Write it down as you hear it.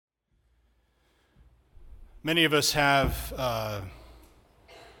Many of us have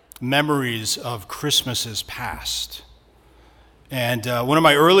memories of Christmases past. And one of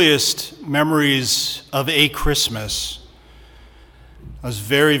my earliest memories of a Christmas, I was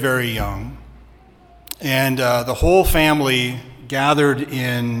very, very young. And the whole family gathered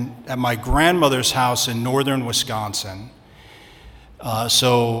at my grandmother's house in northern Wisconsin.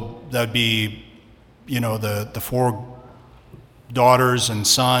 So that would be, the four daughters and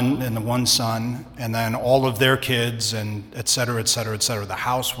son and the one son, and then all of their kids, and et cetera, et cetera, et cetera. The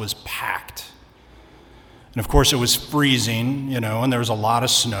house was packed. And of course it was freezing, and there was a lot of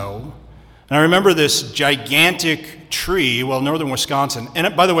snow. And I remember this gigantic tree, northern Wisconsin,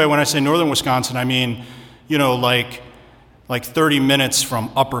 and by the way, when I say northern Wisconsin, I mean, like 30 minutes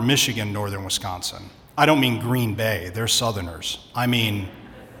from upper Michigan, northern Wisconsin. I don't mean Green Bay, they're southerners. I mean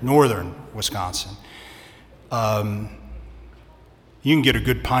northern Wisconsin. You can get a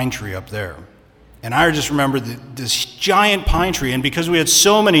good pine tree up there. And I just remember this giant pine tree, and because we had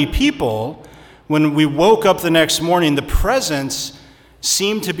so many people, when we woke up the next morning, the presents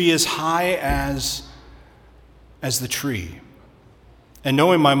seemed to be as high as the tree. And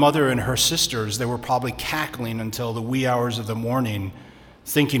knowing my mother and her sisters, they were probably cackling until the wee hours of the morning,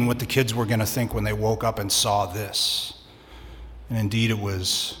 thinking what the kids were going to think when they woke up and saw this. And indeed, it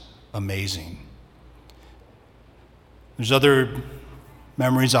was amazing. There's other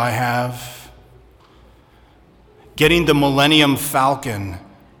memories I have. Getting the Millennium Falcon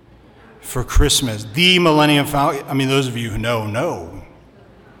for Christmas. The Millennium Falcon. I mean, those of you who know.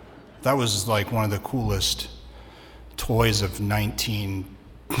 That was like one of the coolest toys of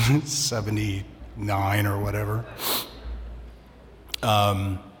 1979 or whatever.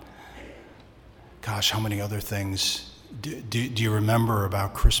 Gosh, how many other things do you remember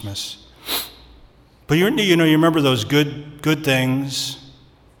about Christmas? But you remember those good things.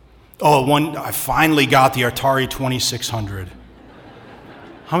 I finally got the Atari 2600.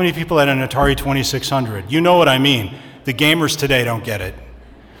 How many people had an Atari 2600? You know what I mean. The gamers today don't get it.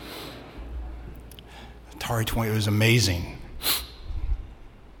 Atari 20, it was amazing.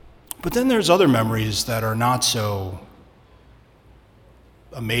 But then there's other memories that are not so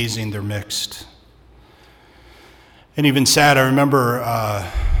amazing, they're mixed. And even sad, I remember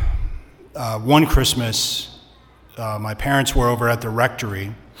one Christmas, my parents were over at the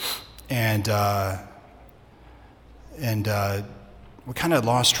rectory, and we kind of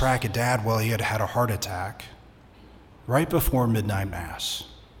lost track of Dad. Well, he had had a heart attack right before midnight mass.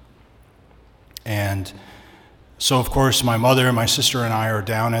 And so, of course, my mother and my sister and I are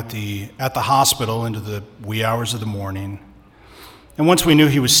down at the hospital into the wee hours of the morning. And once we knew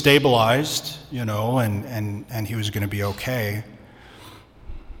he was stabilized, and he was going to be okay,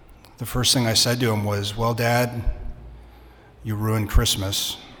 the first thing I said to him was, "Well, Dad, you ruined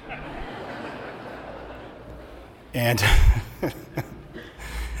Christmas." And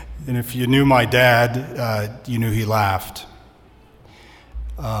and if you knew my dad, you knew he laughed.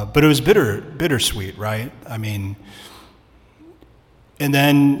 But it was bittersweet, right? I mean, and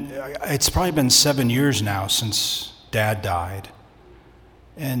then it's probably been 7 years now since Dad died.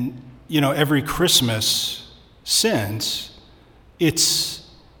 And, every Christmas since, it's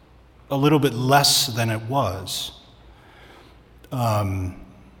a little bit less than it was.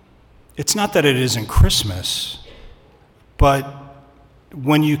 It's not that it isn't Christmas, but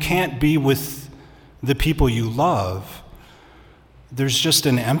when you can't be with the people you love, there's just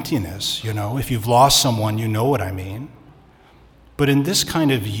an emptiness, If you've lost someone, you know what I mean. But in this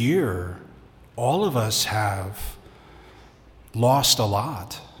kind of year, all of us have lost a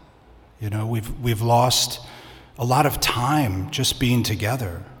lot. We've lost a lot of time just being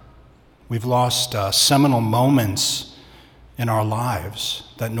together. We've lost seminal moments in our lives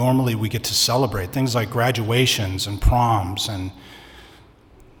that normally we get to celebrate. Things like graduations and proms and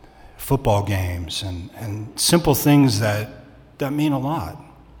football games and simple things that mean a lot.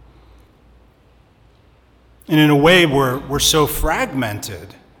 And in a way, we're so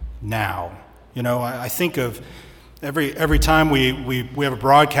fragmented now. I think of every time we have a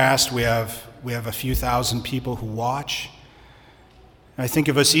broadcast, we have a few thousand people who watch. I think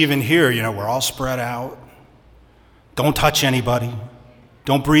of us even here, we're all spread out. Don't touch anybody.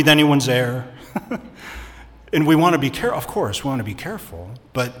 Don't breathe anyone's air. And we want to be careful. Of course, we want to be careful.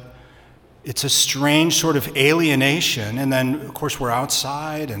 But it's a strange sort of alienation. And then, of course, we're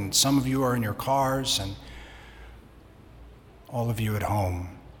outside, and some of you are in your cars, and all of you at home.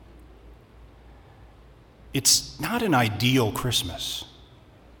 It's not an ideal Christmas,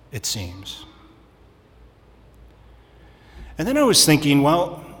 it seems. And then I was thinking,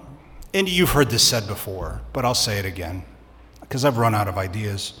 and you've heard this said before, but I'll say it again, because I've run out of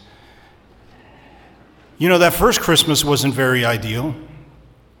ideas. You know, that first Christmas wasn't very ideal.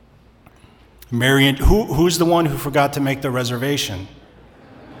 Mary, and who's the one who forgot to make the reservation?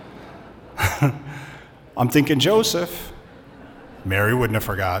 I'm thinking Joseph. Mary wouldn't have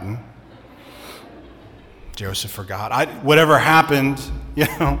forgotten. Joseph forgot. Whatever happened, you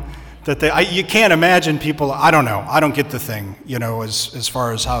know, you can't imagine people. I don't know. I don't get the thing, you know, as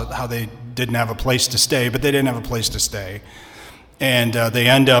far as how they didn't have a place to stay, but they didn't have a place to stay, and they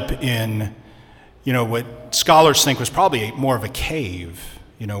end up in, you know, what scholars think was probably more of a cave,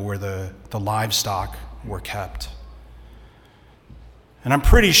 you know, where the livestock were kept. And I'm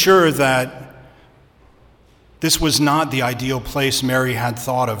pretty sure that this was not the ideal place Mary had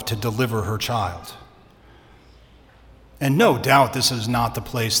thought of to deliver her child. And no doubt this is not the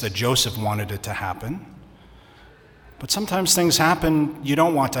place that Joseph wanted it to happen. But sometimes things happen you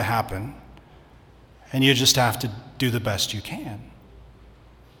don't want to happen, and you just have to do the best you can.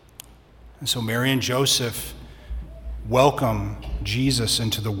 And so Mary and Joseph welcome Jesus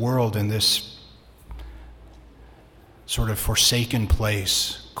into the world in this sort of forsaken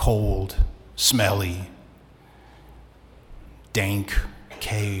place, cold, smelly, dank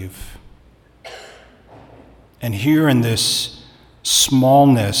cave. And here in this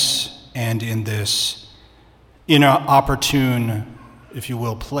smallness and in this inopportune, if you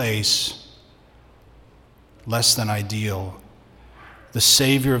will, place, less than ideal, the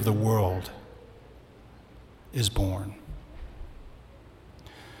Savior of the world is born.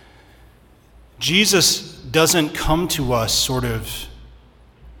 Jesus doesn't come to us sort of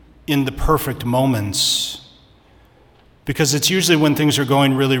in the perfect moments, because it's usually when things are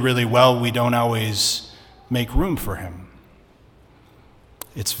going really, really well, we don't always make room for him.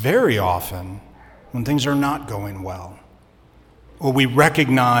 It's very often when things are not going well, or we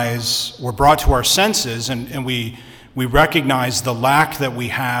recognize, we're brought to our senses, and we recognize the lack that we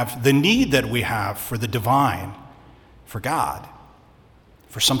have, the need that we have for the divine, for God,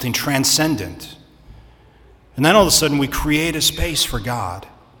 for something transcendent. And then all of a sudden we create a space for God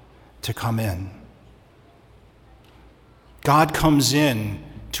to come in. God comes in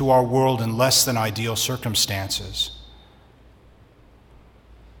to our world in less than ideal circumstances.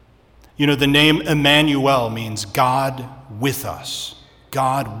 You know, the name Emmanuel means God with us.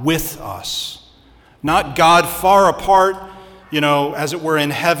 God with us. Not God far apart, you know, as it were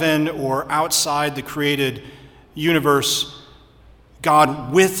in heaven or outside the created universe.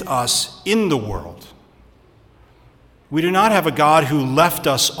 God with us in the world. We do not have a God who left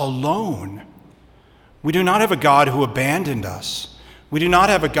us alone. We do not have a God who abandoned us. We do not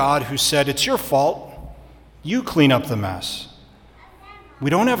have a God who said, it's your fault, you clean up the mess. We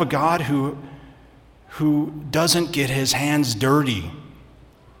don't have a God who doesn't get his hands dirty.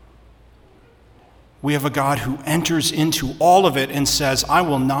 We have a God who enters into all of it and says, I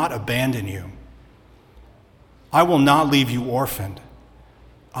will not abandon you. I will not leave you orphaned.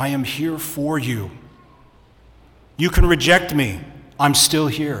 I am here for you. You can reject me, I'm still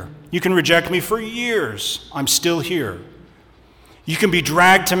here. You can reject me for years, I'm still here. You can be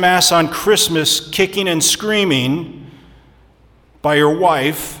dragged to Mass on Christmas kicking and screaming by your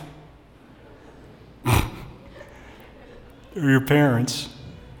wife or your parents.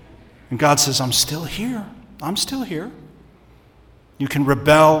 And God says, I'm still here. I'm still here. You can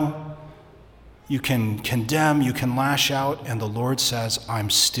rebel, you can condemn, you can lash out, and the Lord says, I'm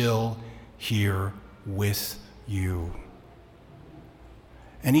still here with you.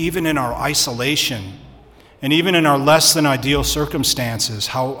 And even in our isolation, and even in our less than ideal circumstances,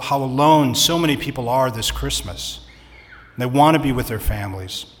 how alone so many people are this Christmas. They want to be with their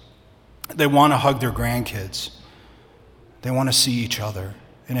families. They want to hug their grandkids. They want to see each other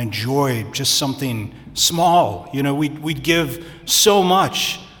and enjoy just something small. You know, we'd give so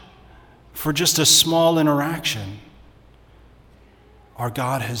much for just a small interaction. Our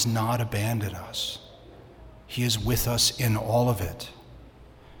God has not abandoned us. He is with us in all of it.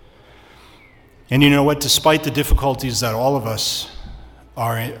 And you know what? Despite the difficulties that all of us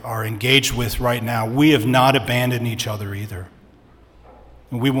are engaged with right now, we have not abandoned each other either.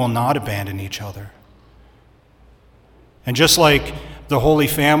 And we will not abandon each other. And just like the Holy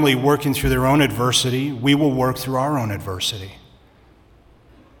Family working through their own adversity, we will work through our own adversity.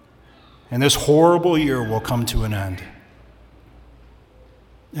 And this horrible year will come to an end.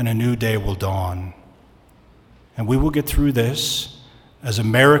 And a new day will dawn. And we will get through this. As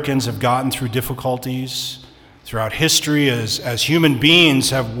Americans have gotten through difficulties throughout history, as human beings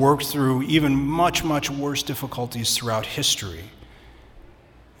have worked through even much, much worse difficulties throughout history.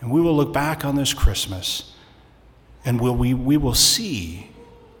 And we will look back on this Christmas and we will see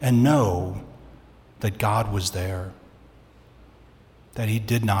and know that God was there, that he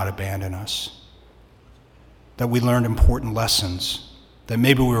did not abandon us, that we learned important lessons, that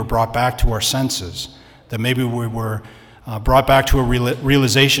maybe we were brought back to our senses, that maybe we were brought back to a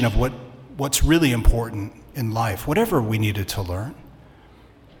realization of what's really important in life, whatever we needed to learn.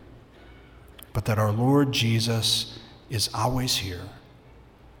 But that our Lord Jesus is always here,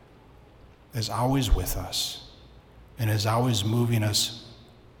 is always with us, and is always moving us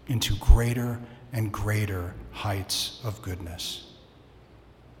into greater and greater heights of goodness.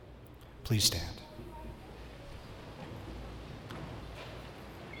 Please stand.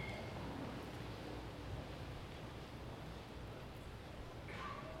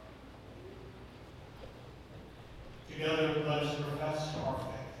 Together, let us profess our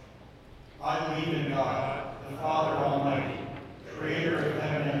faith. I believe in God, the Father Almighty, creator of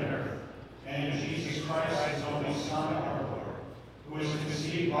heaven and earth, and in Jesus Christ, his only Son, our Lord, who was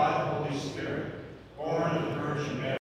conceived by the Holy Spirit, born of the Virgin Mary,